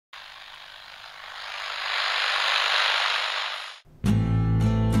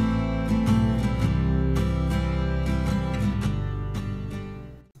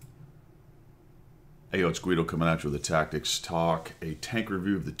it's Guido coming at you with a Tactics Talk, a tank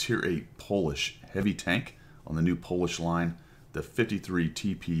review of the Tier 8 Polish heavy tank on the new Polish line, the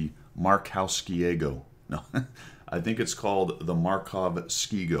 53TP Markowskiego. No, I think it's called the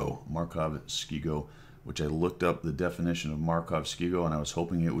Markowskiego, which I looked up the definition of Markowskiego, and I was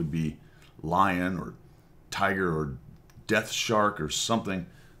hoping it would be lion or tiger or death shark or something,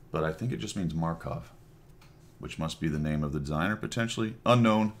 but I think it just means Markov, which must be the name of the designer, potentially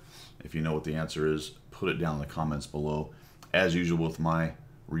unknown. If you know what the answer is, put it down in the comments below. As usual with my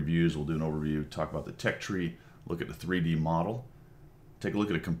reviews, we'll do an overview, talk about the tech tree, look at the 3D model, take a look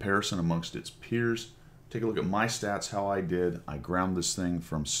at a comparison amongst its peers, take a look at my stats, how I did. I ground this thing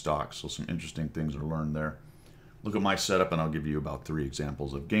from stock, so some interesting things are learned there. Look at my setup, and I'll give you about 3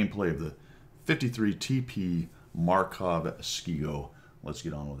 examples of gameplay of the 53TP Markowskiego. Let's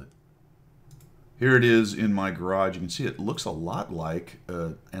get on with it. Here it is in my garage. You can see it looks a lot like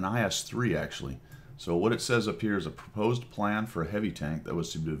an IS-3 actually. So what it says up here is a proposed plan for a heavy tank that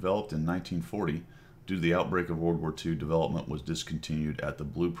was to be developed in 1940. Due to the outbreak of World War II, development was discontinued at the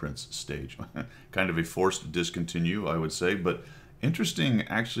blueprints stage. Kind of a forced discontinue, I would say, but interesting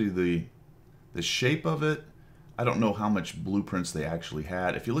actually the shape of it. I don't know how much blueprints they actually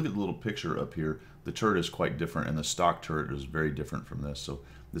had. If you look at the little picture up here, the turret is quite different, and the stock turret is very different from this. So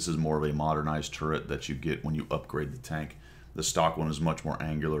this is more of a modernized turret that you get when you upgrade the tank. The stock one is much more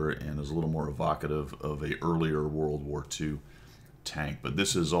angular and is a little more evocative of a earlier World War II tank. But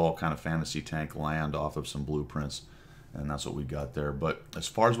this is all kind of fantasy tank land off of some blueprints, and that's what we got there. But as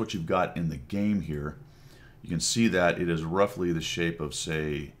far as what you've got in the game here, you can see that it is roughly the shape of,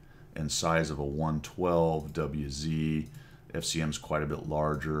 say, and size of a 112 WZ. FCM is quite a bit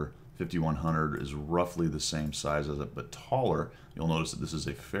larger. 5100 is roughly the same size as it, but taller. You'll notice that this is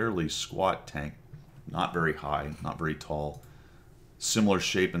a fairly squat tank, not very high, not very tall. Similar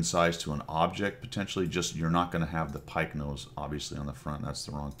shape and size to an object, potentially, just you're not going to have the pike nose, obviously, on the front. That's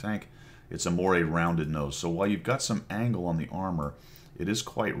the wrong tank. It's a more a rounded nose. So while you've got some angle on the armor, it is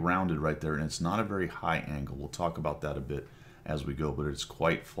quite rounded right there, and it's not a very high angle. We'll talk about that a bit as we go, but it's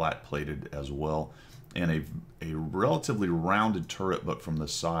quite flat plated as well, and a relatively rounded turret, but from the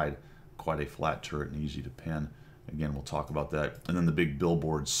side quite a flat turret and easy to pin. Again, we'll talk about that. And then the big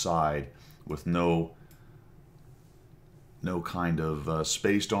billboard side with no kind of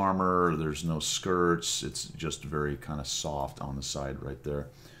spaced armor. There's no skirts. It's just very kind of soft on the side right there.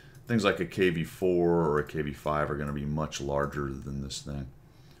 Things like a KV-4 or a KV-5 are going to be much larger than this thing.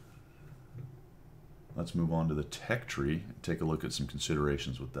 Let's move on to the tech tree and take a look at some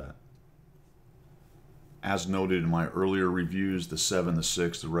considerations with that. As noted in my earlier reviews, the 7, the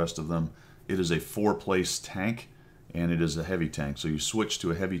 6, the rest of them, it is a 4-place tank, and it is a heavy tank. So you switch to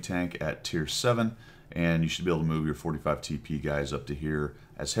a heavy tank at Tier 7, and you should be able to move your 45 TP guys up to here.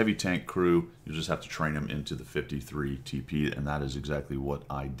 As heavy tank crew, you just have to train them into the 53 TP, and that is exactly what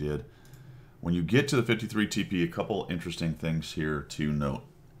I did. When you get to the 53 TP, a couple interesting things here to note,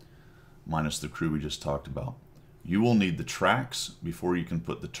 minus the crew we just talked about. You will need the tracks before you can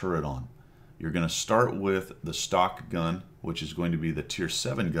put the turret on. You're going to start with the stock gun, which is going to be the Tier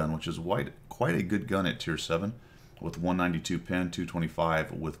 7 gun, which is quite a good gun at Tier 7, with 192 pin,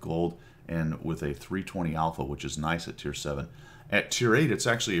 225 with gold, and with a 320 alpha, which is nice at Tier 7. At Tier 8, it's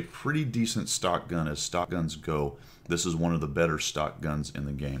actually a pretty decent stock gun as stock guns go. This is one of the better stock guns in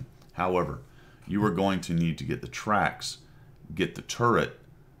the game. However, you are going to need to get the tracks, get the turret,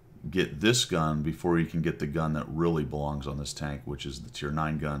 get this gun before you can get the gun that really belongs on this tank, which is the Tier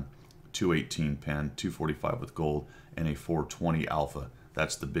 9 gun. 218 pen, 245 with gold, and a 420 alpha.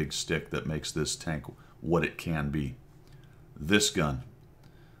 That's the big stick that makes this tank what it can be. This gun.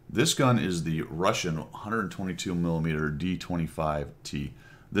 This gun is the Russian 122mm D25T.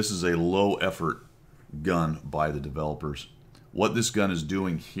 This is a low effort gun by the developers. What this gun is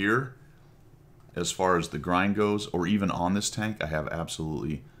doing here, as far as the grind goes, or even on this tank, I have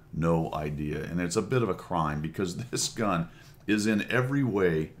absolutely no idea. And it's a bit of a crime because this gun is in every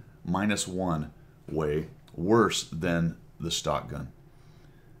way, -1 way, worse than the stock gun.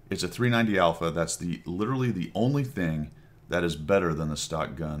 It's a 390 alpha. That's literally the only thing that is better than the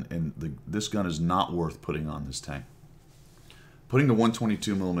stock gun, and this gun is not worth putting on this tank. Putting the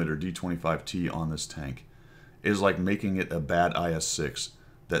 122mm D25T on this tank is like making it a bad IS-6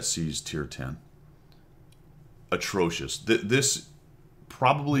 that sees Tier 10. Atrocious. This,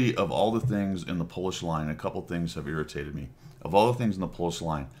 probably of all the things in the Polish line, a couple things have irritated me. Of all the things in the Polish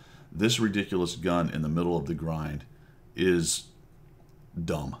line, this ridiculous gun in the middle of the grind is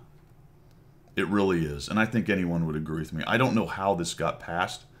dumb. It really is, and I think anyone would agree with me. I don't know how this got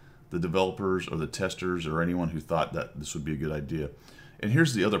past the developers or the testers or anyone who thought that this would be a good idea. And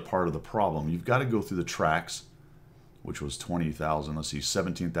here's the other part of the problem. You've got to go through the tracks, which was 20,000. Let's see,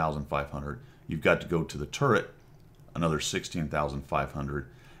 17,500. You've got to go to the turret, another 16,500.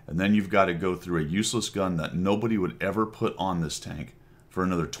 And then you've got to go through a useless gun that nobody would ever put on this tank for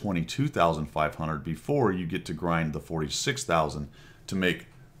another 22,500 before you get to grind the 46,000 to make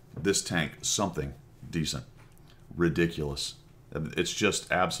this tank something decent. Ridiculous. It's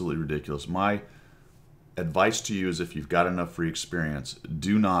just absolutely ridiculous. My advice to you is, if you've got enough free experience,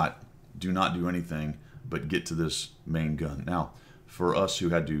 do not do anything but get to this main gun. Now, for us who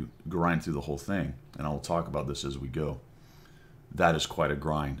had to grind through the whole thing, and I'll talk about this as we go, that is quite a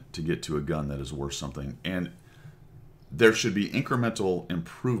grind to get to a gun that is worth something. And there should be incremental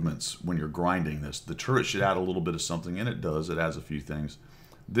improvements when you're grinding this. The turret should add a little bit of something, and it does. It adds a few things.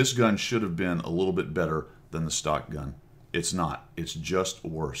 This gun should have been a little bit better than the stock gun. It's not. It's just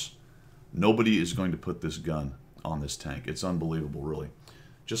worse. Nobody is going to put this gun on this tank. It's unbelievable, really.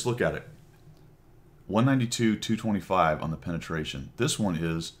 Just look at it. 192, 225 on the penetration. This one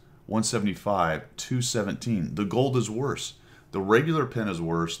is 175, 217. The gold is worse. The regular pen is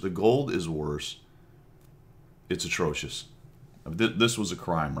worse. The gold is worse. It's atrocious. This was a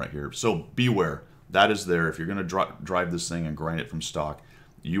crime right here. So beware. That is there. If you're going to drive this thing and grind it from stock,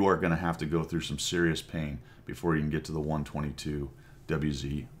 you are going to have to go through some serious pain before you can get to the 122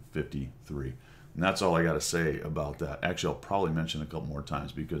 WZ53. And that's all I got to say about that. Actually, I'll probably mention a couple more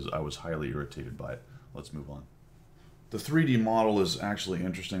times because I was highly irritated by it. Let's move on. The 3D model is actually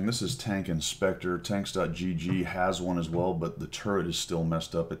interesting. This is Tank Inspector. Tanks.gg has one as well, but the turret is still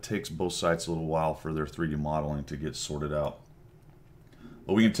messed up. It takes both sites a little while for their 3D modeling to get sorted out.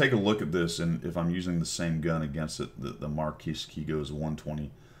 But we can take a look at this, and if I'm using the same gun against it, the Markowskiego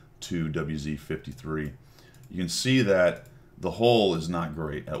 122 WZ53, you can see that the hole is not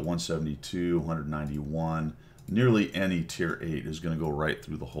great at 172, 191. Nearly any tier 8 is going to go right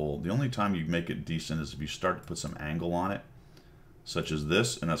through the hole. The only time you make it decent is if you start to put some angle on it, such as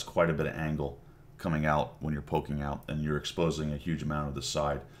this, and that's quite a bit of angle coming out when you're poking out, and you're exposing a huge amount of the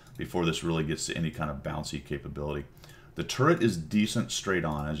side before this really gets to any kind of bouncy capability. The turret is decent straight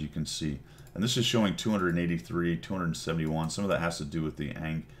on, as you can see, and this is showing 283, 271. Some of that has to do with the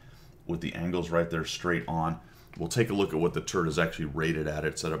angles right there straight on. We'll take a look at what the turret is actually rated at.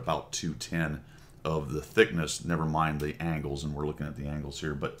 It's at about 210 of the thickness, never mind the angles, and we're looking at the angles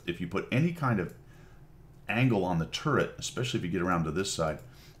here. But if you put any kind of angle on the turret, especially if you get around to this side,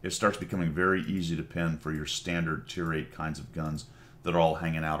 it starts becoming very easy to pin for your standard tier 8 kinds of guns that are all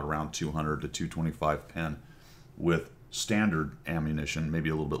hanging out around 200 to 225 pin with standard ammunition, maybe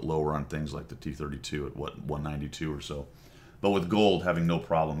a little bit lower on things like the T32 at what, 192 or so, but with gold having no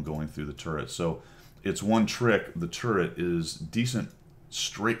problem going through the turret. So it's one trick. The turret is decent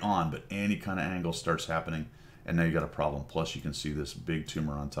straight on, but any kind of angle starts happening, and now you got a problem. Plus, you can see this big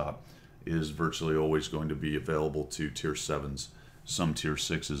tumor on top is virtually always going to be available to tier 7s, some tier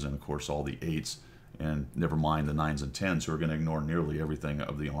 6s, and of course all the 8s, and never mind the 9s and 10s, who are going to ignore nearly everything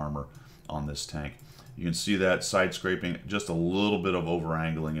of the armor on this tank. You can see that side scraping, just a little bit of over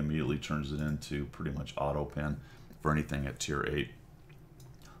angling immediately turns it into pretty much auto pin for anything at tier 8.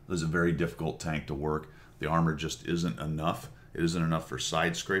 This is a very difficult tank to work. The armor just isn't enough. It isn't enough for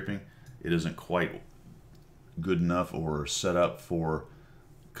side scraping. It isn't quite good enough or set up for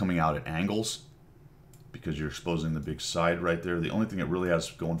coming out at angles because you're exposing the big side right there. The only thing it really has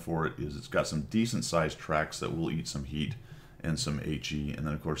going for it is it's got some decent sized tracks that will eat some heat and some HE, and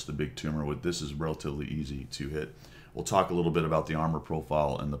then of course the big tumor. With this is relatively easy to hit. We'll talk a little bit about the armor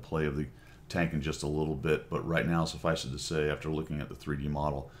profile and the play of the tank in just a little bit, but right now suffice it to say, after looking at the 3D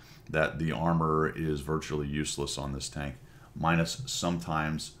model, that the armor is virtually useless on this tank, minus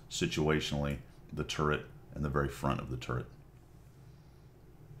sometimes situationally the turret and the very front of the turret.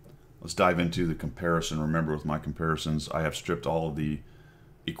 Let's dive into the comparison. Remember, with my comparisons, I have stripped all of the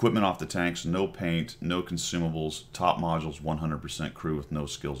equipment off the tanks, no paint, no consumables, top modules, 100% crew with no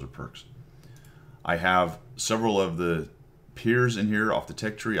skills or perks. I have several of the peers in here off the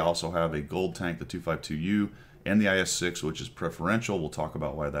tech tree. I also have a gold tank, the 252U, and the IS-6, which is preferential. We'll talk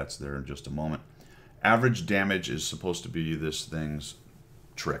about why that's there in just a moment. Average damage is supposed to be this thing's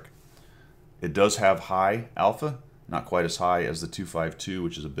trick. It does have high alpha, not quite as high as the 252,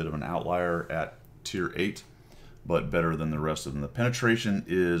 which is a bit of an outlier at tier 8, but better than the rest of them. The penetration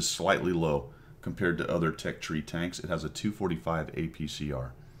is slightly low compared to other tech tree tanks. It has a 245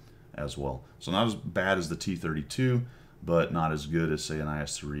 APCR as well. So not as bad as the T32, but not as good as, say, an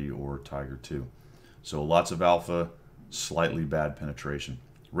IS-3 or Tiger II. So lots of alpha, slightly bad penetration.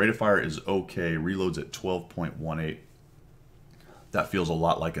 Rate of fire is okay, reloads at 12.18. That feels a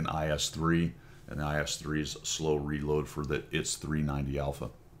lot like an IS-3, and the IS-3's slow reload for its 390 Alpha.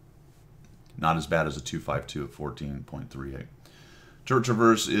 Not as bad as a 252 at 14.38. Turret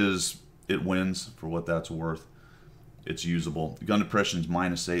traverse it wins for what that's worth. It's usable. Gun depression is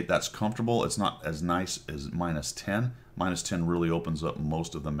 -8. That's comfortable. It's not as nice as -10. -10 really opens up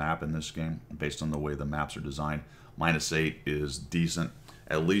most of the map in this game based on the way the maps are designed. -8 is decent.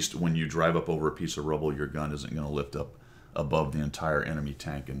 At least when you drive up over a piece of rubble, your gun isn't going to lift up above the entire enemy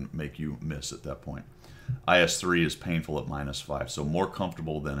tank and make you miss at that point. IS-3 is painful at -5, so more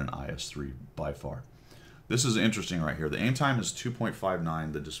comfortable than an IS-3 by far. This is interesting right here. The aim time is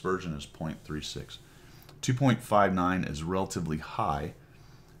 2.59. The dispersion is 0.36. 2.59 is relatively high,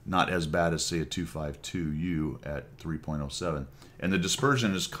 not as bad as, say, a 252U at 3.07. And the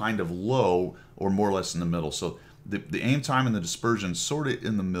dispersion is kind of low or more or less in the middle. So the aim time and the dispersion sort of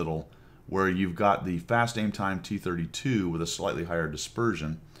in the middle, where you've got the fast aim time T32 with a slightly higher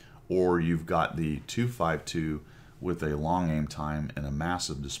dispersion, or you've got the 252 with a long aim time and a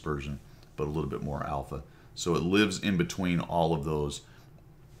massive dispersion, but a little bit more alpha. So it lives in between all of those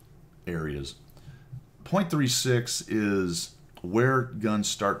areas. 0.36 is where guns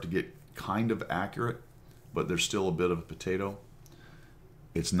start to get kind of accurate, but there's still a bit of a potato.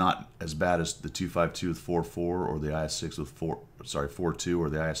 It's not as bad as the 252 with 4.4 or the IS-6 with 4.2 or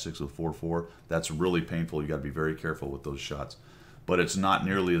the IS-6 with 4.4. That's really painful. You got to be very careful with those shots. But it's not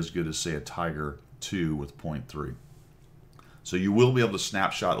nearly as good as, say, a Tiger 2 with 0.3. So you will be able to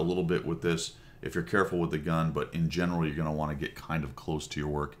snapshot a little bit with this if you're careful with the gun, but in general you're going to want to get kind of close to your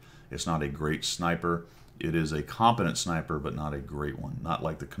work. It's not a great sniper. It is a competent sniper, but not a great one. Not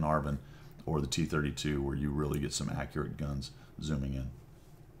like the Carnarvon or the T-32, where you really get some accurate guns zooming in.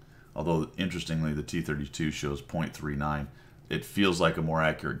 Although, interestingly, the T-32 shows 0.39. It feels like a more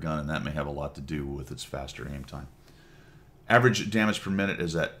accurate gun, and that may have a lot to do with its faster aim time. Average damage per minute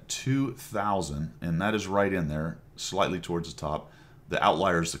is at 2,000, and that is right in there, slightly towards the top. The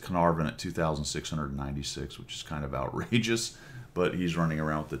outlier is the Carnarvon at 2,696, which is kind of outrageous, but he's running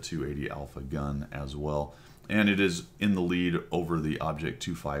around with the 280 Alpha gun as well. And it is in the lead over the Object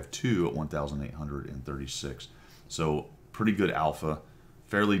 252 at 1,836. So pretty good Alpha,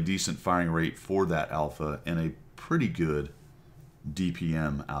 fairly decent firing rate for that Alpha, and a pretty good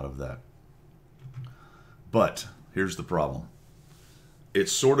DPM out of that. But here's the problem.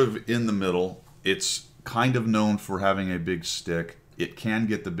 It's sort of in the middle. It's kind of known for having a big stick. It can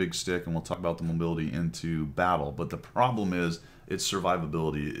get the big stick, and we'll talk about the mobility into battle, but the problem is its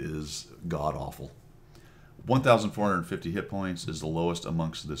survivability is god-awful. 1,450 hit points is the lowest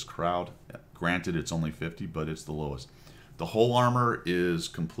amongst this crowd. Granted, it's only 50, but it's the lowest. The whole armor is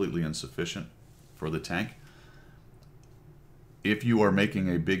completely insufficient for the tank. If you are making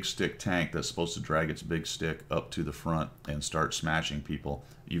a big stick tank that's supposed to drag its big stick up to the front and start smashing people,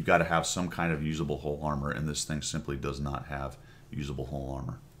 you've got to have some kind of usable whole armor, and this thing simply does not have usable whole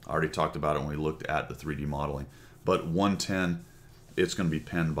armor. I already talked about it when we looked at the 3D modeling, but 110, it's going to be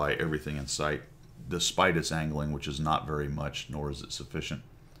pinned by everything in sight, despite its angling, which is not very much, nor is it sufficient.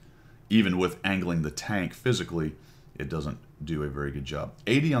 Even with angling the tank physically, it doesn't do a very good job.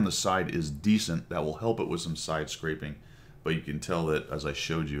 80 on the side is decent. That will help it with some side scraping, but you can tell that, as I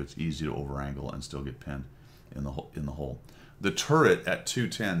showed you, it's easy to over-angle and still get pinned in the hole. The turret at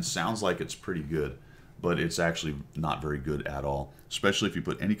 210 sounds like it's pretty good, but it's actually not very good at all, especially if you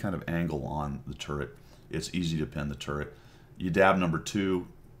put any kind of angle on the turret. It's easy to pin the turret. You dab number 2,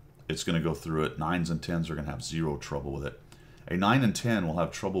 it's going to go through it. 9s and 10s are going to have zero trouble with it. A 9 and 10 will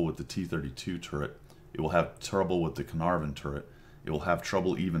have trouble with the T-32 turret. It will have trouble with the Carnarvon turret. It will have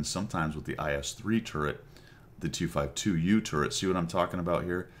trouble even sometimes with the IS-3 turret, the 252U turret. See what I'm talking about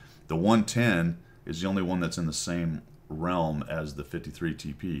here? The 110 is the only one that's in the same realm as the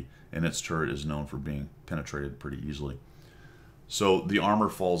 53TP, and its turret is known for being penetrated pretty easily. So the armor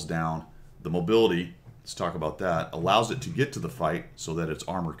falls down. The mobility, let's talk about that, allows it to get to the fight so that its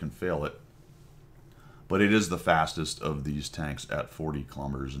armor can fail it. But it is the fastest of these tanks at 40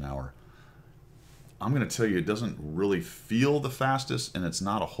 kilometers an hour. I'm going to tell you, it doesn't really feel the fastest, and it's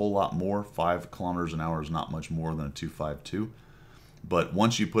not a whole lot more. 5 kilometers an hour is not much more than a 252. But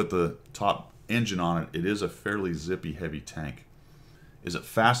once you put the top engine on it, it is a fairly zippy, heavy tank. Is it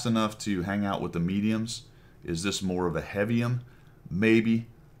fast enough to hang out with the mediums? Is this more of a heavium? Maybe,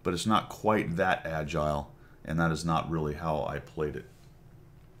 but it's not quite that agile, and that is not really how I played it.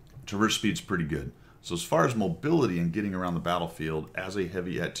 Traverse speed's pretty good. So as far as mobility and getting around the battlefield as a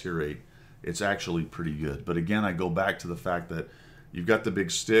heavy at tier 8, it's actually pretty good. But again, I go back to the fact that you've got the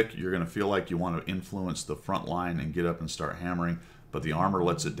big stick. You're going to feel like you want to influence the front line and get up and start hammering, but the armor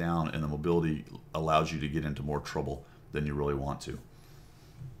lets it down, and the mobility allows you to get into more trouble than you really want to.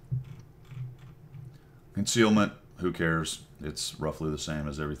 Concealment, who cares? It's roughly the same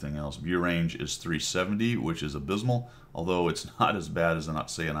as everything else. View range is 370, which is abysmal, although it's not as bad as,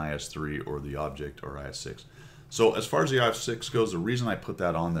 say, an IS-3 or the Object or IS-6. So as far as the IS-6 goes, the reason I put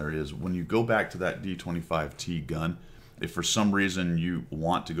that on there is when you go back to that D25T gun, if for some reason you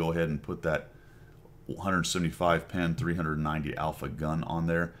want to go ahead and put that 175 pen 390 alpha gun on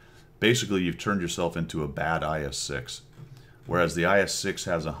there, basically you've turned yourself into a bad IS-6. Whereas the IS-6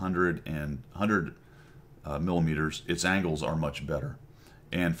 has 100 millimeters, its angles are much better.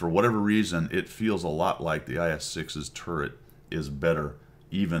 And for whatever reason, it feels a lot like the IS-6's turret is better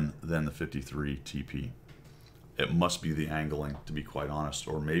even than the 53TP. It must be the angling, to be quite honest,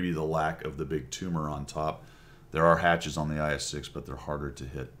 or maybe the lack of the big tumor on top. There are hatches on the IS-6, but they're harder to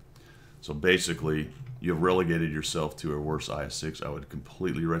hit. So basically, you've relegated yourself to a worse IS-6. I would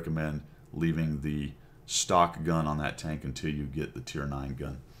completely recommend leaving the stock gun on that tank until you get the Tier 9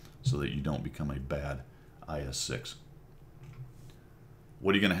 gun so that you don't become a bad IS-6.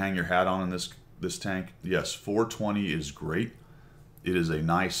 What are you going to hang your hat on in this tank? Yes, 420 is great. It is a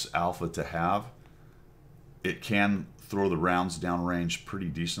nice alpha to have. It can throw the rounds downrange pretty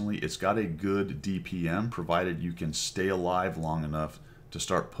decently. It's got a good DPM, provided you can stay alive long enough to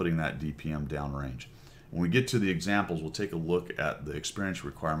start putting that DPM downrange. When we get to the examples, we'll take a look at the experience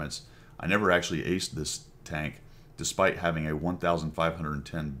requirements. I never actually aced this tank, despite having a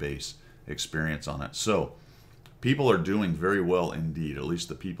 1,510 base experience on it. So people are doing very well indeed, at least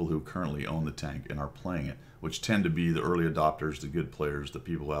the people who currently own the tank and are playing it, which tend to be the early adopters, the good players, the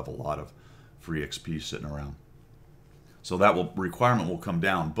people who have a lot of free XP sitting around. So that requirement will come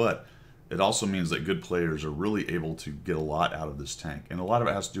down, but it also means that good players are really able to get a lot out of this tank. And a lot of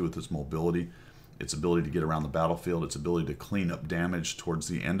it has to do with its mobility, its ability to get around the battlefield, its ability to clean up damage towards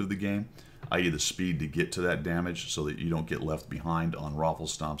the end of the game, i.e. the speed to get to that damage so that you don't get left behind on raffle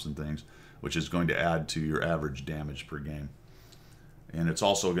stomps and things, which is going to add to your average damage per game. And it's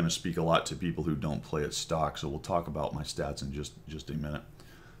also going to speak a lot to people who don't play at stock, so we'll talk about my stats in just a minute.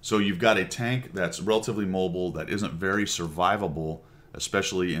 So you've got a tank that's relatively mobile, that isn't very survivable,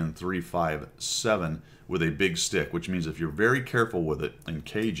 especially in 3.5.7 with a big stick, which means if you're very careful with it and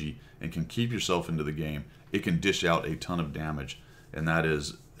cagey and can keep yourself into the game, it can dish out a ton of damage, and that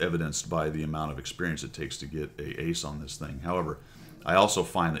is evidenced by the amount of experience it takes to get a ace on this thing. However, I also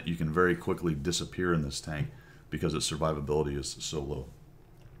find that you can very quickly disappear in this tank because its survivability is so low.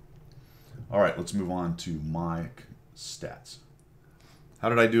 All right, let's move on to my stats. How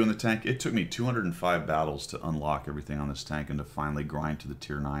did I do in the tank? It took me 205 battles to unlock everything on this tank and to finally grind to the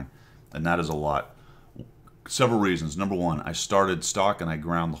Tier 9, and that is a lot. Several reasons. Number one, I started stock and I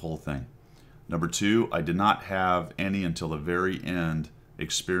ground the whole thing. Number two, I did not have any until the very end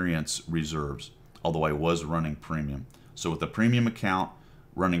experience reserves, although I was running premium. So with the premium account,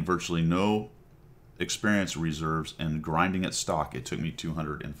 running virtually no experience reserves and grinding at stock, it took me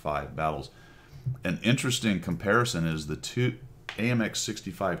 205 battles. An interesting comparison is the AMX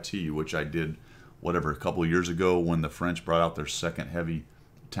 65T, which I did, a couple of years ago when the French brought out their second heavy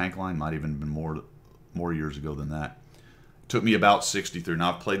tank line, might even been more years ago than that. It took me about 63.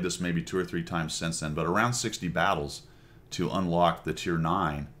 Now I've played this maybe 2 or 3 times since then, but around 60 battles to unlock the Tier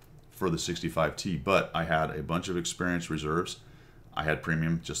 9 for the 65T. But I had a bunch of experience reserves. I had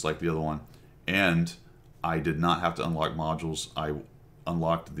premium, just like the other one, and I did not have to unlock modules. I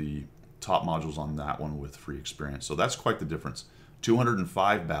unlocked the top modules on that one with free experience. So that's quite the difference.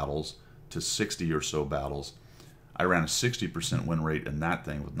 205 battles to 60 or so battles. I ran a 60% win rate in that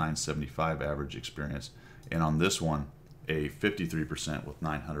thing with 975 average experience, and on this one a 53% with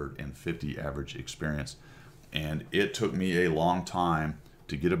 950 average experience. And it took me a long time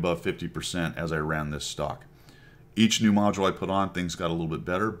to get above 50% as I ran this stock. Each new module I put on, things got a little bit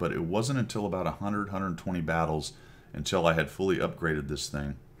better, but it wasn't until about 120 battles until I had fully upgraded this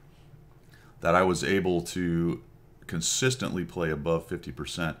thing that I was able to consistently play above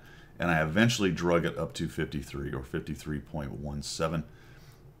 50%, and I eventually drug it up to 53 or 53.17.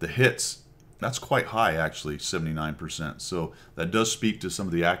 The hits, that's quite high actually, 79%. So that does speak to some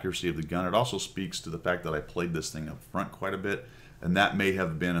of the accuracy of the gun. It also speaks to the fact that I played this thing up front quite a bit, and that may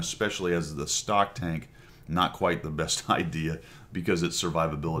have been, especially as the stock tank, not quite the best idea because its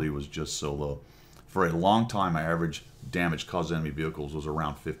survivability was just so low. For a long time, my average damage caused enemy vehicles was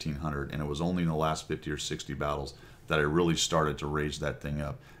around 1,500, and it was only in the last 50 or 60 battles that I really started to raise that thing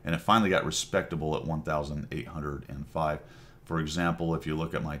up. And it finally got respectable at 1,805. For example, if you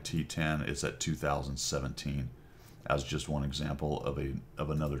look at my T10, it's at 2,017 as just one example of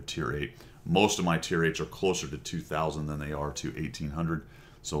another Tier 8. Most of my Tier 8s are closer to 2,000 than they are to 1,800,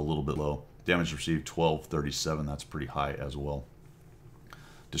 so a little bit low. Damage received 1237, that's pretty high as well.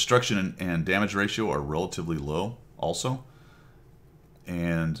 Destruction and damage ratio are relatively low also.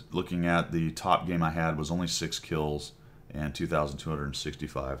 And looking at the top game I had was only 6 kills and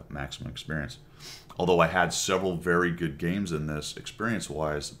 2,265 maximum experience. Although I had several very good games in this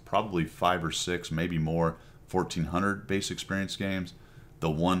experience-wise, probably 5 or 6, maybe more, 1,400 base experience games, the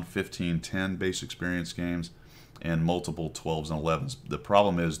 1-15-10 base experience games, and multiple 12s and 11s. The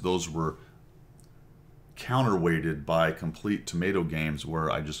problem is those were counterweighted by complete tomato games where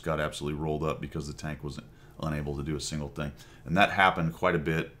I just got absolutely rolled up because the tank was unable to do a single thing. And that happened quite a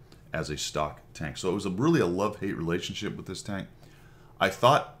bit as a stock tank. So it was really a love-hate relationship with this tank. I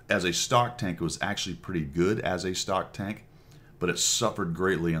thought as a stock tank it was actually pretty good as a stock tank, but it suffered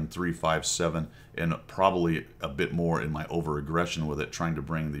greatly in 3.5.7 and probably a bit more in my over-aggression with it, trying to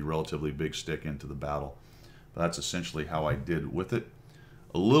bring the relatively big stick into the battle. But that's essentially how I did with it.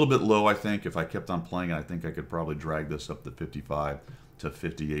 A little bit low, I think. If I kept on playing, I think I could probably drag this up to 55 to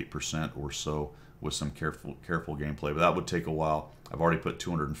 58% or so with some careful gameplay. But that would take a while. I've already put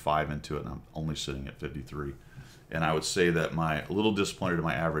 205 into it, and I'm only sitting at 53. And I would say that a little disappointed in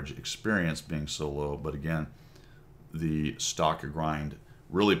my average experience being so low. But again, the stock grind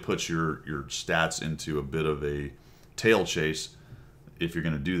really puts your stats into a bit of a tail chase if you're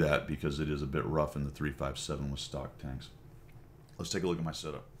going to do that, because it is a bit rough in the 3.5.7 with stock tanks. Let's take a look at my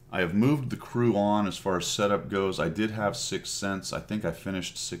setup. I have moved the crew on as far as setup goes. I did have 6 cents. I think I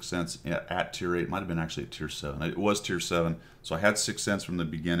finished 6 cents at tier 8. It might have been actually at tier 7. It was tier 7. So I had 6 cents from the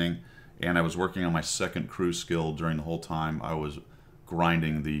beginning, and I was working on my second crew skill during the whole time I was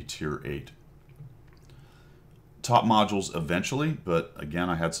grinding the tier 8. Top modules eventually, but again,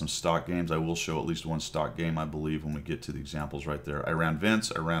 I had some stock games. I will show at least one stock game, I believe, when we get to the examples right there. I ran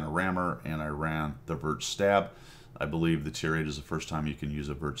Vince, I ran a Rammer, and I ran the Vert Stab. I believe the tier 8 is the first time you can use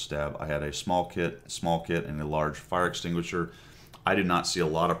a Vert Stab. I had a small kit, and a large fire extinguisher. I did not see a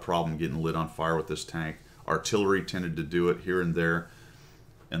lot of problem getting lit on fire with this tank. Artillery tended to do it here and there,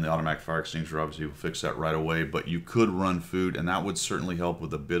 and the automatic fire extinguisher obviously will fix that right away, but you could run food, and that would certainly help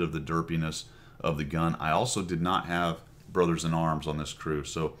with a bit of the derpiness of the gun. I also did not have Brothers in Arms on this crew,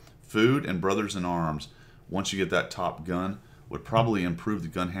 so food and Brothers in Arms, once you get that top gun, would probably improve the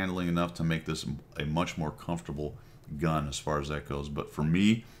gun handling enough to make this a much more comfortable gun as far as that goes. But for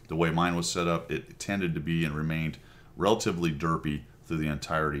me, the way mine was set up, it tended to be and remained relatively derpy through the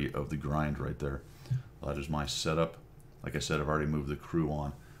entirety of the grind right there. That is my setup. Like I said, I've already moved the crew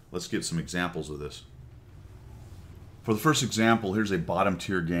on. Let's get some examples of this. For the first example, here's a bottom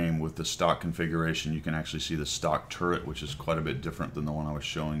tier game with the stock configuration. You can actually see the stock turret, which is quite a bit different than the one I was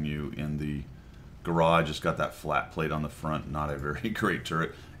showing you in the garage. It's got that flat plate on the front, not a very great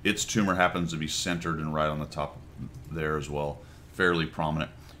turret. Its tumor happens to be centered and right on the top there as well, fairly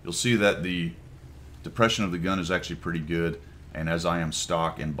prominent. You'll see that the depression of the gun is actually pretty good, and as I am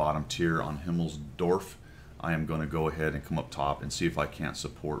stock in bottom tier on Himmelsdorf, I am going to go ahead and come up top and see if I can't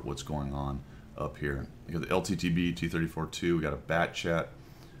support what's going on up here. We got the LTTB T-34-2, we got a bat chat,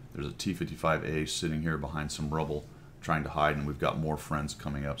 there's a T-55A sitting here behind some rubble trying to hide, and we've got more friends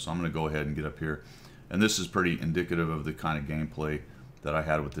coming up. So I'm going to go ahead and get up here, and this is pretty indicative of the kind of gameplay that I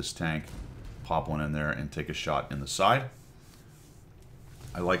had with this tank. Pop one in there and take a shot in the side.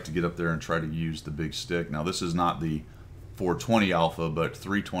 I like to get up there and try to use the big stick. Now this is not the 420 alpha, but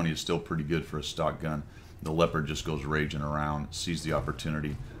 320 is still pretty good for a stock gun. The Leopard just goes raging around, sees the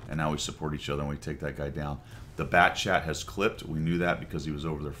opportunity, and now we support each other and we take that guy down. The bat chat has clipped. We knew that because he was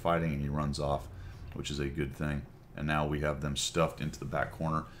over there fighting and he runs off, which is a good thing. And now we have them stuffed into the back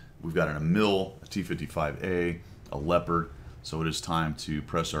corner. We've got an Emil, a T-55A, a Leopard, so it is time to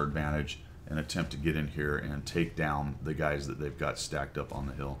press our advantage and attempt to get in here and take down the guys that they've got stacked up on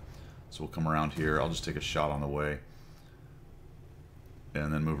the hill. So we'll come around here. I'll just take a shot on the way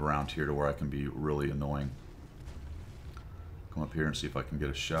and then move around here to where I can be really annoying. Come up here and see if I can get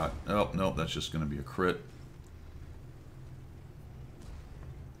a shot. Oh, no, that's just going to be a crit.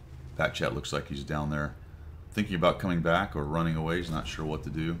 Bat chat looks like he's down there thinking about coming back or running away. He's not sure what to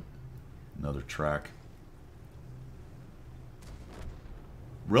do. Another track.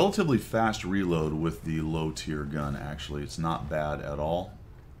 Relatively fast reload with the low tier gun, actually. It's not bad at all.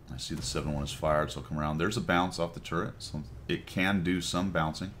 I see the 7.1 is fired, so I'll come around. There's a bounce off the turret, so it can do some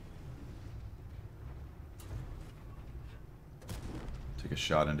bouncing. Take a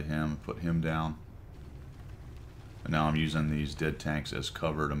shot into him, put him down. And now I'm using these dead tanks as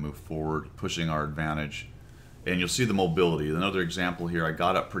cover to move forward, pushing our advantage. And you'll see the mobility. Another example here, I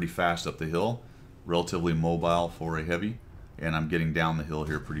got up pretty fast up the hill, relatively mobile for a heavy. And I'm getting down the hill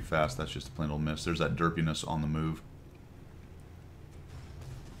here pretty fast. That's just a plain old miss. There's that derpiness on the move.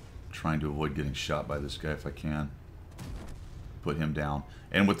 Trying to avoid getting shot by this guy if I can. put him down.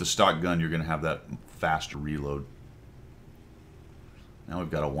 And with the stock gun, you're going to have that faster reload. Now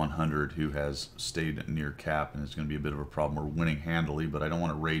we've got a 100 who has stayed near cap, and it's going to be a bit of a problem. We're winning handily, but I don't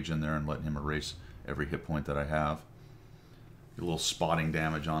want to rage in there and let him erase every hit point that I have. Get a little spotting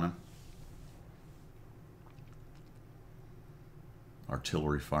damage on him.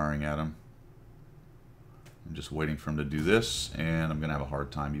 Artillery firing at him. I'm just waiting for him to do this, and I'm going to have a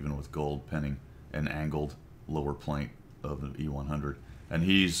hard time even with gold pinning an angled lower plank of an E100. And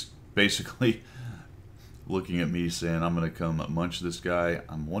he's basically looking at me saying, I'm going to come munch this guy.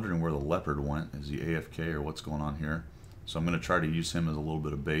 I'm wondering where the leopard went. Is he AFK or what's going on here? So I'm going to try to use him as a little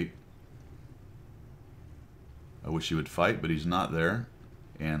bit of bait. I wish he would fight, but he's not there.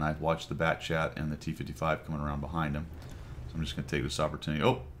 And I've watched the bat chat and the T-55 coming around behind him. So I'm just going to take this opportunity.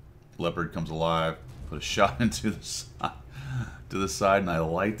 Oh, leopard comes alive. Put a shot into the side, and I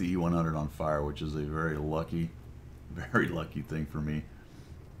light the E100 on fire, which is a very lucky thing for me.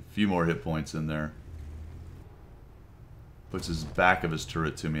 A few more hit points in there. Puts his back of his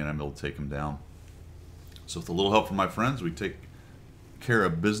turret to me, and I'm able to take him down. So with a little help from my friends, we take care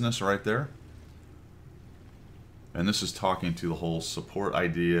of business right there. And this is talking to the whole support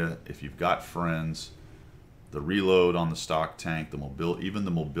idea. If you've got friends, the reload on the stock tank, even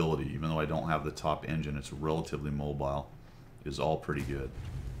the mobility, even though I don't have the top engine, it's relatively mobile, is all pretty good.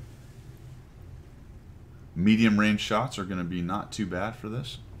 Medium range shots are going to be not too bad for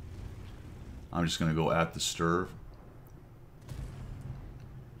this. I'm just going to go at the Sturv.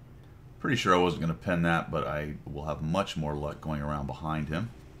 Pretty sure I wasn't going to pen that, but I will have much more luck going around behind him.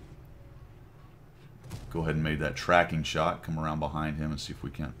 Go ahead and make that tracking shot, come around behind him and see if we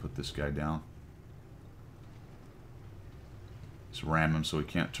can't put this guy down. Just ram him so he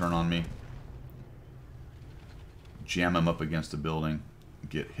can't turn on me. Jam him up against a building.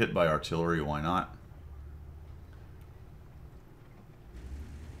 Get hit by artillery, why not?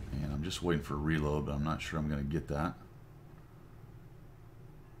 And I'm just waiting for a reload, but I'm not sure I'm going to get that.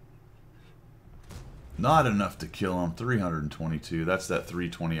 Not enough to kill him. 322. That's that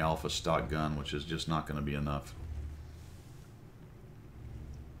 320 Alpha stock gun, which is just not going to be enough.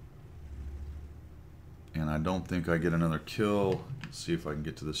 And I don't think I get another kill. Let's see if I can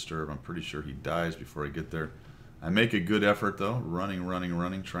get to the Sturv. I'm pretty sure he dies before I get there. I make a good effort, though.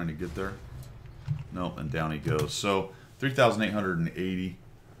 Running, trying to get there. Nope, and down he goes. So, 3,880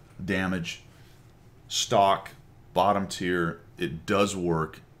 damage. Stock, bottom tier. It does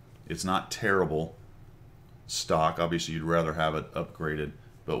work. It's not terrible. Stock, obviously you'd rather have it upgraded,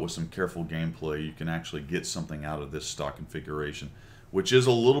 but with some careful gameplay you can actually get something out of this stock configuration, which is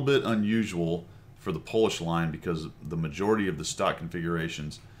a little bit unusual for the Polish line because the majority of the stock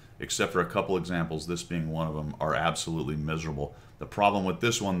configurations, except for a couple examples, this being one of them, are absolutely miserable. The problem with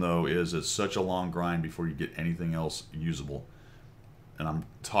this one though is it's such a long grind before you get anything else usable. And I'm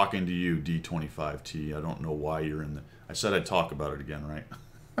talking to you, D25T. I don't know why you're in the... I said I'd talk about it again, right?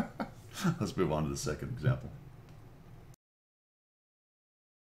 Let's move on to the second example.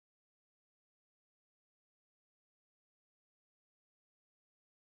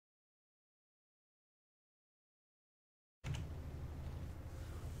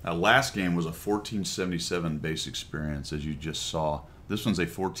 Now, last game was a 1477 base experience, as you just saw. This one's a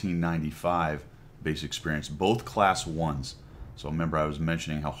 1495 base experience, both class 1s. So remember I was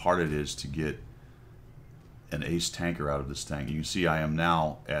mentioning how hard it is to get an ace tanker out of this tank. You can see I am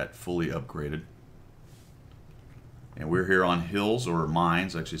now at fully upgraded. And we're here on hills or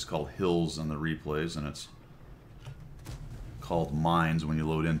mines. Actually, it's called hills in the replays, and it's called mines when you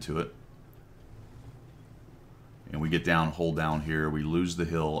load into it. And we get down, hold down here, we lose the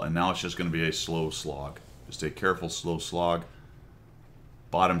hill, and now it's just going to be a slow slog. Just a careful, slow slog.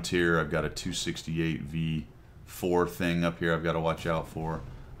 Bottom tier, I've got a 268 V4 thing up here I've got to watch out for.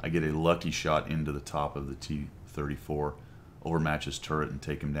 I get a lucky shot into the top of the T-34, overmatch his turret and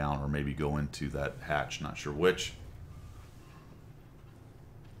take him down, or maybe go into that hatch, not sure which.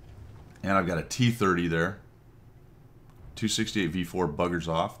 And I've got a T-30 there. 268 V4 buggers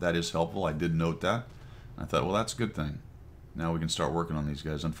off. That is helpful. I did note that. I thought, well, that's a good thing. Now we can start working on these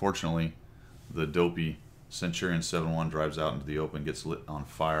guys. Unfortunately, the dopey Centurion 7-1 drives out into the open, gets lit on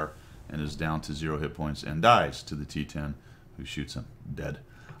fire, and is down to 0 hit points and dies to the T-10, who shoots him dead.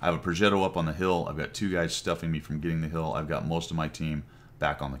 I have a Progetto up on the hill. I've got 2 guys stuffing me from getting the hill. I've got most of my team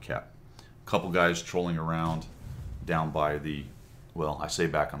back on the cap. A couple guys trolling around down by the, well, I say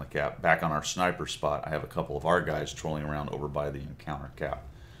back on the cap, back on our sniper spot. I have a couple of our guys trolling around over by the encounter cap.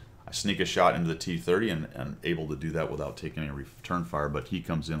 I sneak a shot into the T-30 and able to do that without taking any return fire, but he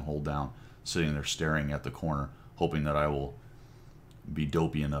comes in, hold down, sitting there staring at the corner, hoping that I will be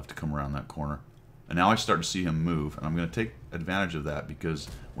dopey enough to come around that corner. And now I start to see him move, and I'm going to take advantage of that because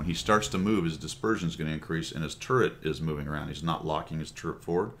when he starts to move, his dispersion is going to increase, and his turret is moving around. He's not locking his turret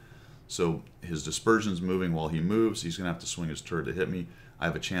forward. So his dispersion's moving while he moves. He's going to have to swing his turret to hit me. I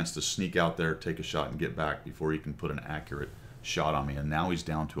have a chance to sneak out there, take a shot, and get back before he can put an accurate shot on me. And now he's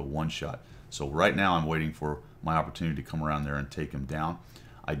down to a one-shot. So right now I'm waiting for my opportunity to come around there and take him down.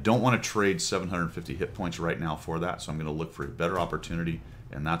 I don't want to trade 750 hit points right now for that, so I'm going to look for a better opportunity,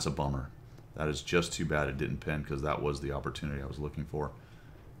 and that's a bummer. That is just too bad it didn't pin because that was the opportunity I was looking for.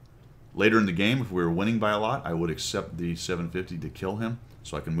 Later in the game, if we were winning by a lot, I would accept the 750 to kill him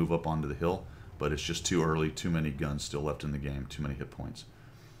so I can move up onto the hill, but it's just too early, too many guns still left in the game, too many hit points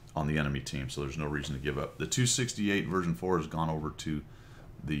on the enemy team, so there's no reason to give up. The 268 version 4 has gone over to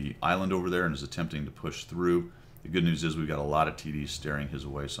the island over there and is attempting to push through. The good news is we've got a lot of TDs staring his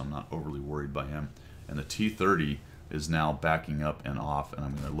way, so I'm not overly worried by him. And the T-30 is now backing up and off, and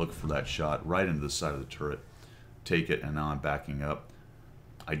I'm going to look for that shot right into the side of the turret, take it, and now I'm backing up.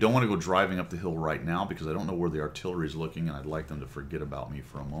 I don't want to go driving up the hill right now because I don't know where the artillery is looking, and I'd like them to forget about me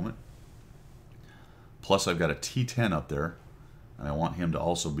for a moment. Plus, I've got a T-10 up there, and I want him to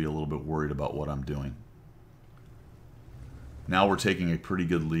also be a little bit worried about what I'm doing. Now we're taking a pretty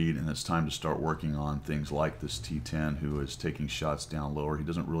good lead, and it's time to start working on things like this T-10, who is taking shots down lower. He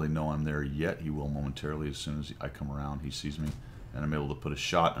doesn't really know I'm there yet. He will momentarily as soon as I come around. He sees me, and I'm able to put a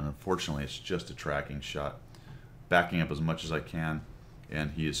shot, and unfortunately it's just a tracking shot. Backing up as much as I can,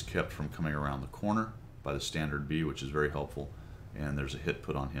 and he is kept from coming around the corner by the standard B, which is very helpful, and there's a hit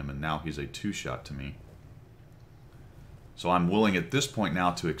put on him, and now he's a two-shot to me. So I'm willing at this point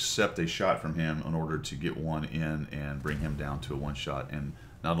now to accept a shot from him in order to get one in and bring him down to a one-shot. And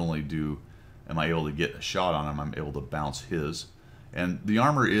not only am I able to get a shot on him, I'm able to bounce his. And the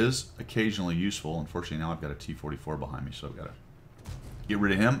armor is occasionally useful. Unfortunately, now I've got a T-44 behind me, so I've got to get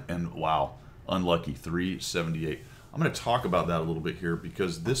rid of him. And wow, unlucky, 378. I'm going to talk about that a little bit here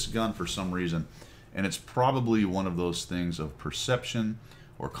because this gun, for some reason, and it's probably one of those things of perception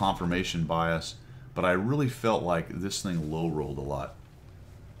or confirmation bias, but I really felt like this thing low-rolled a lot.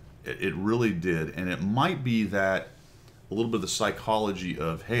 It really did, and it might be that a little bit of the psychology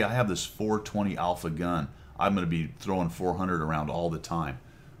of, hey, I have this 420 alpha gun. I'm going to be throwing 400 around all the time.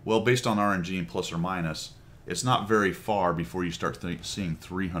 Well, based on RNG and plus or minus, it's not very far before you start seeing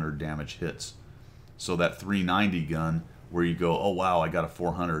 300 damage hits. So that 390 gun, where you go, oh wow, I got a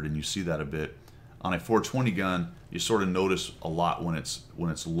 400, and you see that a bit. On a 420 gun, you sort of notice a lot when it's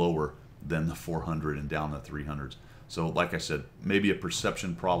lower than the 400 and down the 300s. So like I said, maybe a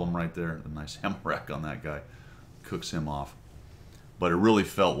perception problem right there. A nice hammer rack on that guy cooks him off. But it really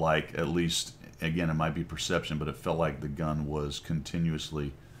felt like, at least, again, it might be perception, but it felt like the gun was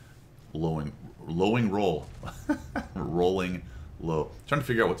continuously rolling rolling low. Trying to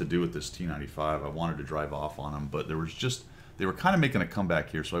figure out what to do with this T95. I wanted to drive off on them, but they were kind of making a comeback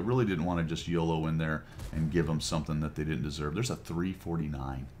here, so I really didn't want to just YOLO in there and give them something that they didn't deserve. There's a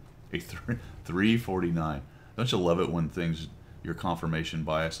 349. A 349. Don't you love it when your confirmation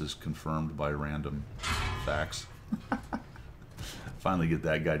bias is confirmed by random facts? Finally get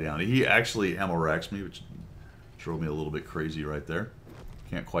that guy down. He actually ammo racks me, which drove me a little bit crazy right there.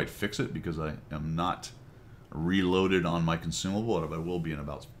 Can't quite fix it because I am not reloaded on my consumable, but I will be in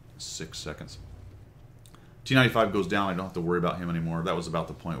about 6 seconds. T95 goes down. I don't have to worry about him anymore. That was about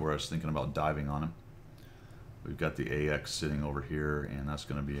the point where I was thinking about diving on him. We've got the AX sitting over here, and that's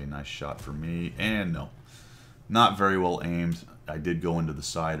going to be a nice shot for me. And no, not very well aimed. I did go into the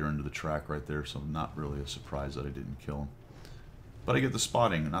side or into the track right there, so not really a surprise that I didn't kill him. But I get the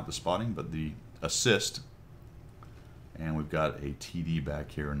spotting, not the spotting, but the assist. And we've got a TD back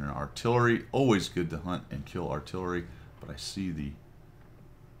here and an artillery. Always good to hunt and kill artillery, but I see the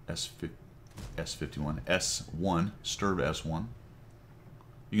S51, S1, Sturb S1.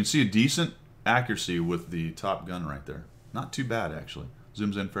 You can see a decent accuracy with the top gun right there. Not too bad, actually.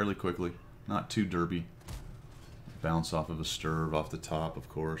 Zooms in fairly quickly. Not too derpy. Bounce off of a Sturb off the top, of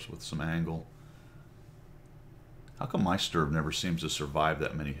course, with some angle. How come my Sturb never seems to survive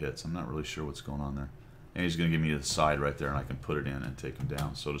that many hits? I'm not really sure what's going on there. And he's going to give me the side right there, and I can put it in and take him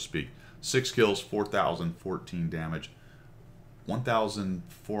down, so to speak. 6 kills, 4,014 damage.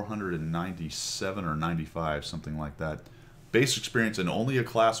 1,497 or 95, something like that. Base experience and only a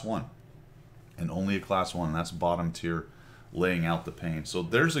class 1. And only a class 1, and that's bottom tier, laying out the pain. So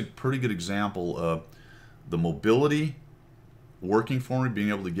there's a pretty good example of the mobility working for me, being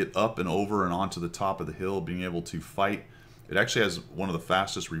able to get up and over and onto the top of the hill, being able to fight. It actually has one of the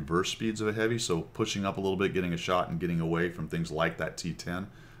fastest reverse speeds of a heavy, so pushing up a little bit, getting a shot, and getting away from things like that T10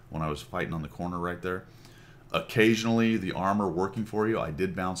 when I was fighting on the corner right there. occasionally the armor working for you. I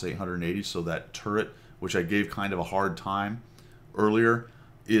did bounce 880, so that turret, which I gave kind of a hard time earlier,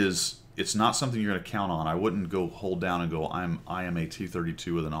 it's not something you're going to count on. I wouldn't go hold down and go, I am a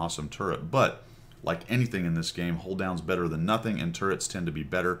T-32 with an awesome turret. But like anything in this game, hold down's better than nothing, and turrets tend to be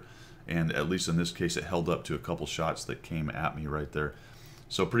better. And at least in this case, it held up to a couple shots that came at me right there.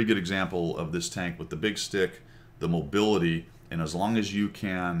 So pretty good example of this tank with the big stick, the mobility, and as long as you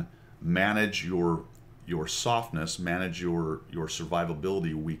can manage your softness, manage your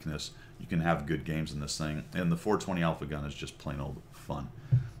survivability weakness, you can have good games in this thing. And the 420 Alpha gun is just plain old fun.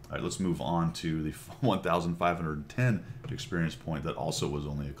 All right, let's move on to the 1,510 experience point that also was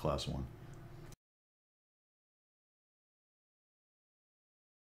only a class 1.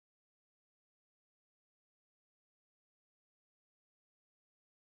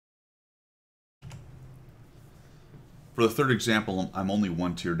 For the third example, I'm only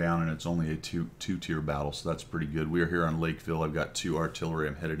 1 tier down, and it's only a two-tier battle, so that's pretty good. We are here on Lakeville. I've got 2 artillery.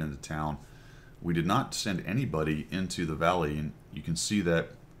 I'm headed into town. We did not send anybody into the valley, and you can see that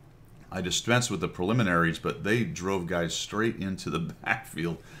I dispensed with the preliminaries, but they drove guys straight into the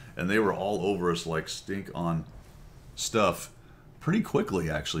backfield, and they were all over us like stink on stuff pretty quickly,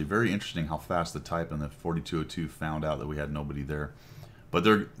 actually. Very interesting how fast the type and the 4202 found out that we had nobody there. But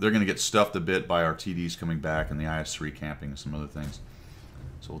they're going to get stuffed a bit by our TDs coming back and the IS-3 camping and some other things.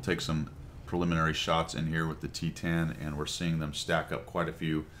 So we'll take some preliminary shots in here with the T-10, and we're seeing them stack up quite a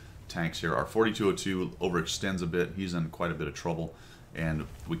few tanks here. Our 4202 overextends a bit. He's in quite a bit of trouble, and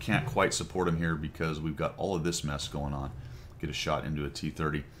we can't quite support him here because we've got all of this mess going on. Get a shot into a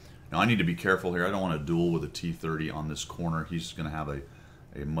T-30. Now I need to be careful here. I don't want to duel with a T-30 on this corner. He's going to have a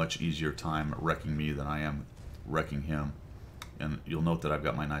much easier time wrecking me than I am wrecking him. And you'll note that I've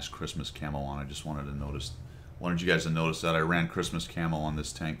got my nice Christmas camo on. I just wanted you guys to notice that I ran Christmas camo on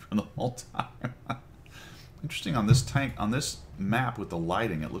this tank for the whole time. Interesting, on this tank, on this map with the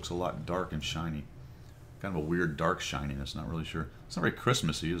lighting, it looks a lot dark and shiny. Kind of a weird dark shininess, not really sure. It's not very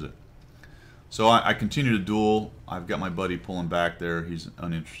Christmassy, is it? So I continue to duel. I've got my buddy pulling back there. He's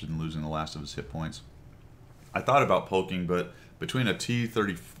uninterested in losing the last of his hit points. I thought about poking, but between a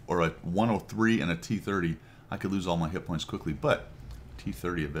T-30 or a 103 and a T-30, I could lose all my hit points quickly, but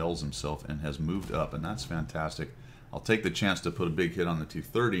T-30 avails himself and has moved up, and that's fantastic. I'll take the chance to put a big hit on the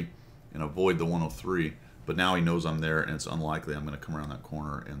T-30 and avoid the 103, but now he knows I'm there, and it's unlikely I'm going to come around that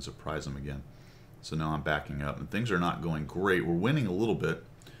corner and surprise him again. So now I'm backing up, and things are not going great. We're winning a little bit,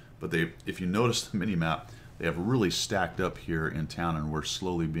 but if you notice the mini-map, they have really stacked up here in town, and we're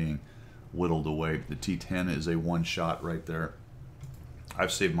slowly being whittled away. The T-10 is a one-shot right there.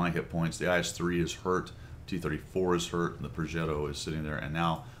 I've saved my hit points. The IS-3 is hurt. T-34 is hurt, and the Progetto is sitting there, and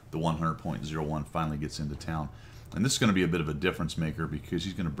now the 100.01 finally gets into town. And this is going to be a bit of a difference maker because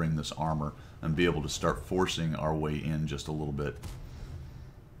he's going to bring this armor and be able to start forcing our way in just a little bit.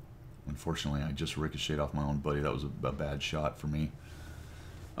 Unfortunately, I just ricocheted off my own buddy. That was a bad shot for me.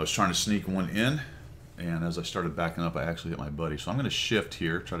 I was trying to sneak one in, and as I started backing up, I actually hit my buddy. So I'm going to shift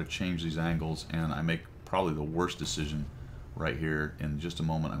here, try to change these angles, and I make probably the worst decision right here. In just a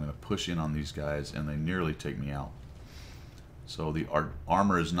moment, I'm going to push in on these guys, and they nearly take me out. So the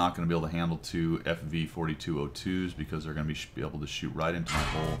armor is not going to be able to handle 2 FV-4202s because they're going to be able to shoot right into my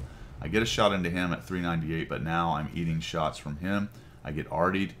hole. I get a shot into him at 398, but now I'm eating shots from him. I get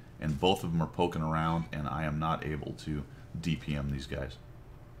artied, and both of them are poking around, and I am not able to DPM these guys.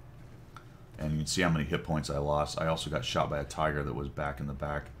 And you can see how many hit points I lost. I also got shot by a Tiger that was back in the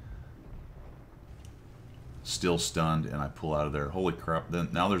back. Still stunned, and I pull out of there. Holy crap. Then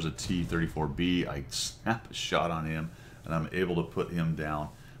now there's a T-34B. I snap a shot on him, and I'm able to put him down.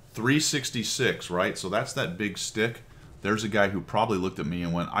 366, right? So that's that big stick. There's a guy who probably looked at me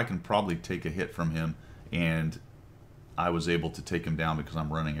and went, I can probably take a hit from him, and I was able to take him down because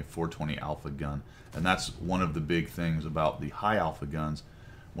I'm running a 420 Alpha gun. And that's one of the big things about the high Alpha guns.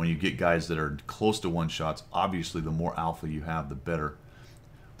 When you get guys that are close to one shots, obviously the more Alpha you have, the better.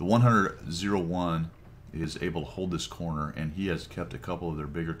 The 100-01 is able to hold this corner, and he has kept a couple of their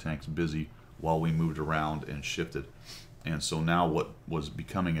bigger tanks busy while we moved around and shifted. And so now what was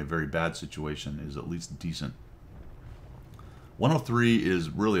becoming a very bad situation is at least decent. 103 is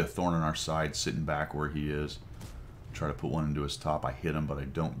really a thorn in our side, sitting back where he is. Try to put one into his top. I hit him, but I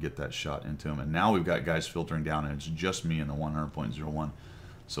don't get that shot into him. And now we've got guys filtering down, and it's just me in the 100.01.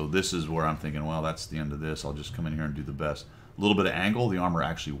 So this is where I'm thinking, well, that's the end of this. I'll just come in here and do the best. A little bit of angle. The armor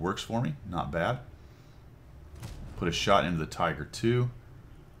actually works for me. Not bad. Put a shot into the Tiger 2.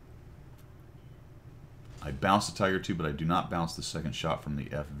 I bounce the Tiger 2, but I do not bounce the second shot from the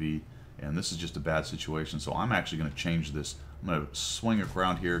FV. And this is just a bad situation, so I'm actually going to change this. I'm going to swing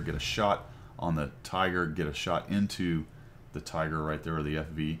around here, get a shot on the Tiger, get a shot into the Tiger right there, or the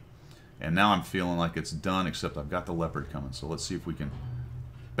FV. And now I'm feeling like it's done, except I've got the Leopard coming. So let's see if we can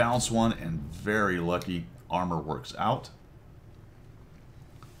bounce one, and very lucky, armor works out.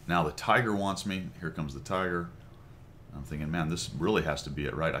 Now the Tiger wants me. Here comes the Tiger. I'm thinking, man, this really has to be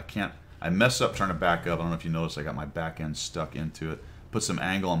it, right? I mess up trying to back up. I don't know if you noticed, I got my back end stuck into it. Put some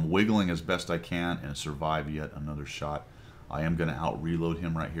angle, I'm wiggling as best I can, and survive yet another shot. I am gonna out reload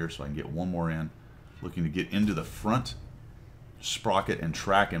him right here so I can get one more in. Looking to get into the front sprocket and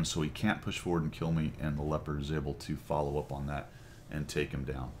track him so he can't push forward and kill me, and the Leopard is able to follow up on that and take him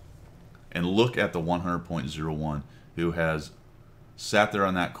down. And look at the 100.01, who has sat there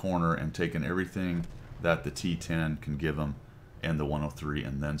on that corner and taken everything that the T10 can give him and the 103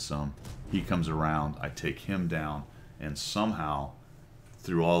 and then some. He comes around, I take him down, and somehow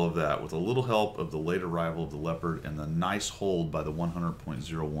through all of that, with a little help of the late arrival of the Leopard and the nice hold by the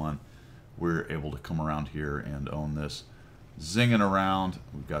 100.01, we're able to come around here and own this. Zinging around,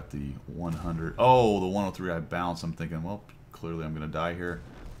 we've got the 100. Oh, the 103 I bounce. I'm thinking, well, clearly I'm going to die here.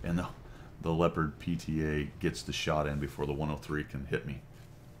 And the Leopard PTA gets the shot in before the 103 can hit me.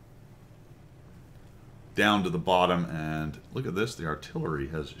 Down to the bottom, and look at this, the artillery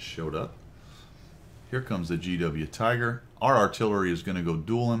has showed up. Here comes the GW Tiger. Our artillery is going to go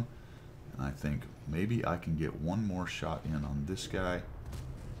duel him, and I think maybe I can get one more shot in on this guy.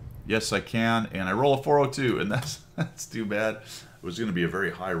 Yes, I can, and I roll a 402, and that's too bad. It was going to be a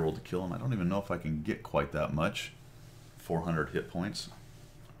very high roll to kill him. I don't even know if I can get quite that much. 400 hit points.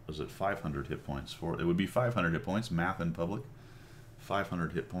 Was it 500 hit points? It would be 500 hit points, math in public.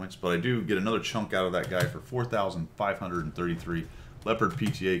 500 hit points, but I do get another chunk out of that guy for 4,533. Leopard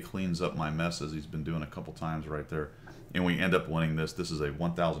PTA cleans up my mess, as he's been doing a couple times right there, and we end up winning this. This is a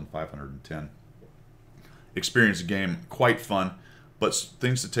 1,510 experience game. Quite fun, but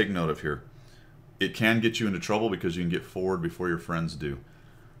things to take note of here. It can get you into trouble because you can get forward before your friends do.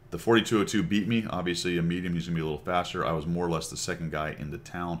 The 4202 beat me. Obviously a medium, he's going to be a little faster. I was more or less the second guy into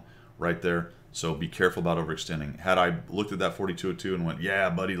town right there. So be careful about overextending. Had I looked at that 4202 and went, yeah,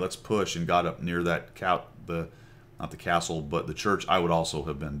 buddy, let's push, and got up near that not the castle, but the church, I would also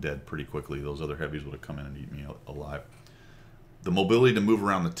have been dead pretty quickly. Those other heavies would have come in and eat me alive. The mobility to move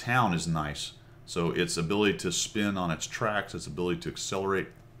around the town is nice. So its ability to spin on its tracks, its ability to accelerate.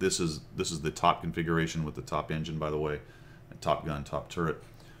 This is the top configuration with the top engine, by the way, and top gun, top turret.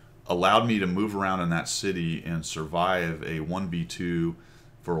 Allowed me to move around in that city and survive a 1v2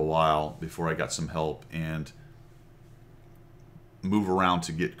 for a while before I got some help, and move around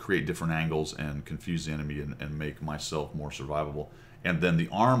to create different angles and confuse the enemy and make myself more survivable. And then the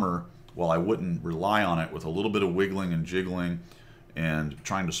armor, while I wouldn't rely on it, with a little bit of wiggling and jiggling and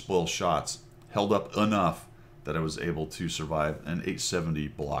trying to spoil shots, held up enough that I was able to survive an 870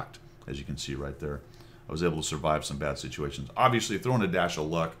 blocked, as you can see right there. I was able to survive some bad situations. Obviously, throwing a dash of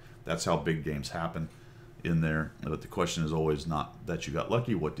luck, that's how big games happen in there. But the question is always not that you got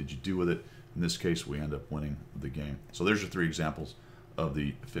lucky, what did you do with it? In this case, we end up winning the game. So there's your 3 examples of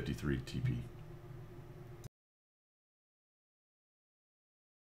the 53 TP.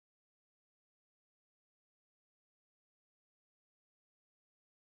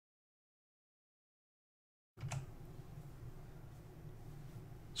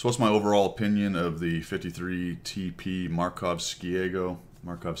 So what's my overall opinion of the 53 TP Markowskiego,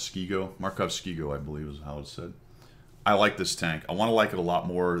 I believe is how it's said. I like this tank. I want to like it a lot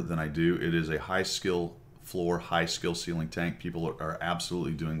more than I do. It is a high skill floor, high skill ceiling tank. People are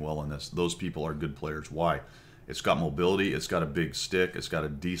absolutely doing well in this. Those people are good players. Why? It's got mobility, it's got a big stick, it's got a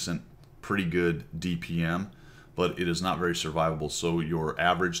decent, pretty good DPM, but it is not very survivable. So your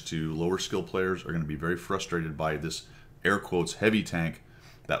average to lower skill players are going to be very frustrated by this air quotes heavy tank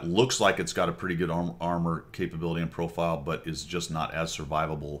that looks like it's got a pretty good armor capability and profile, but is just not as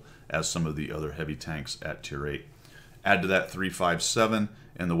survivable as some of the other heavy tanks at tier 8. Add to that 357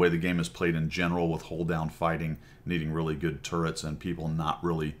 and the way the game is played in general, with hold down fighting, needing really good turrets, and people not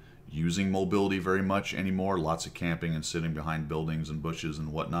really using mobility very much anymore. Lots of camping and sitting behind buildings and bushes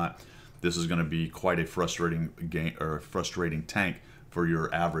and whatnot. This is going to be quite a frustrating game, or a frustrating tank for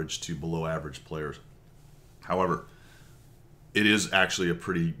your average to below average players. However, it is actually a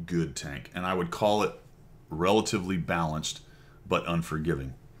pretty good tank, and I would call it relatively balanced but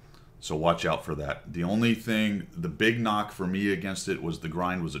unforgiving. So watch out for that. The only thing, the big knock for me against it was the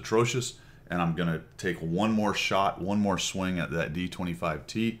grind was atrocious, and I'm going to take one more shot, one more swing at that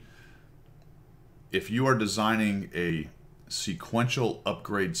D25T. If you are designing a sequential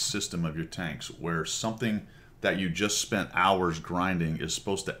upgrade system of your tanks, where something that you just spent hours grinding is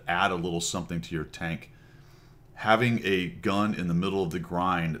supposed to add a little something to your tank, having a gun in the middle of the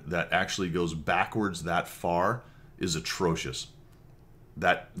grind that actually goes backwards that far is atrocious.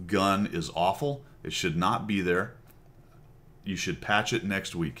 That gun is awful. It should not be there. You should patch it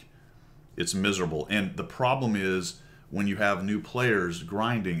next week. It's miserable. And the problem is when you have new players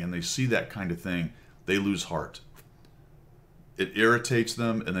grinding and they see that kind of thing, they lose heart. It irritates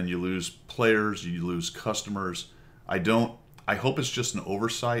them, and then you lose players, you lose customers. I hope it's just an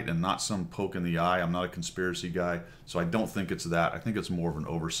oversight and not some poke in the eye. I'm not a conspiracy guy, so I don't think it's that. I think it's more of an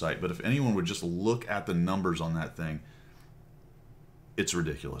oversight. But if anyone would just look at the numbers on that thing, it's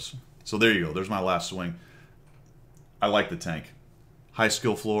ridiculous. So there you go. There's my last swing. I like the tank. High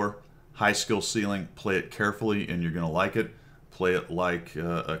skill floor, high skill ceiling. Play it carefully, and you're going to like it. Play it like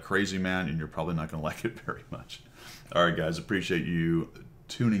a crazy man, and you're probably not going to like it very much. All right, guys. Appreciate you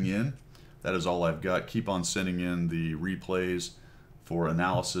tuning in. That is all I've got. Keep on sending in the replays for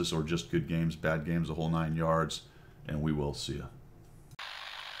analysis or just good games, bad games, the whole 9 yards, and we will see you.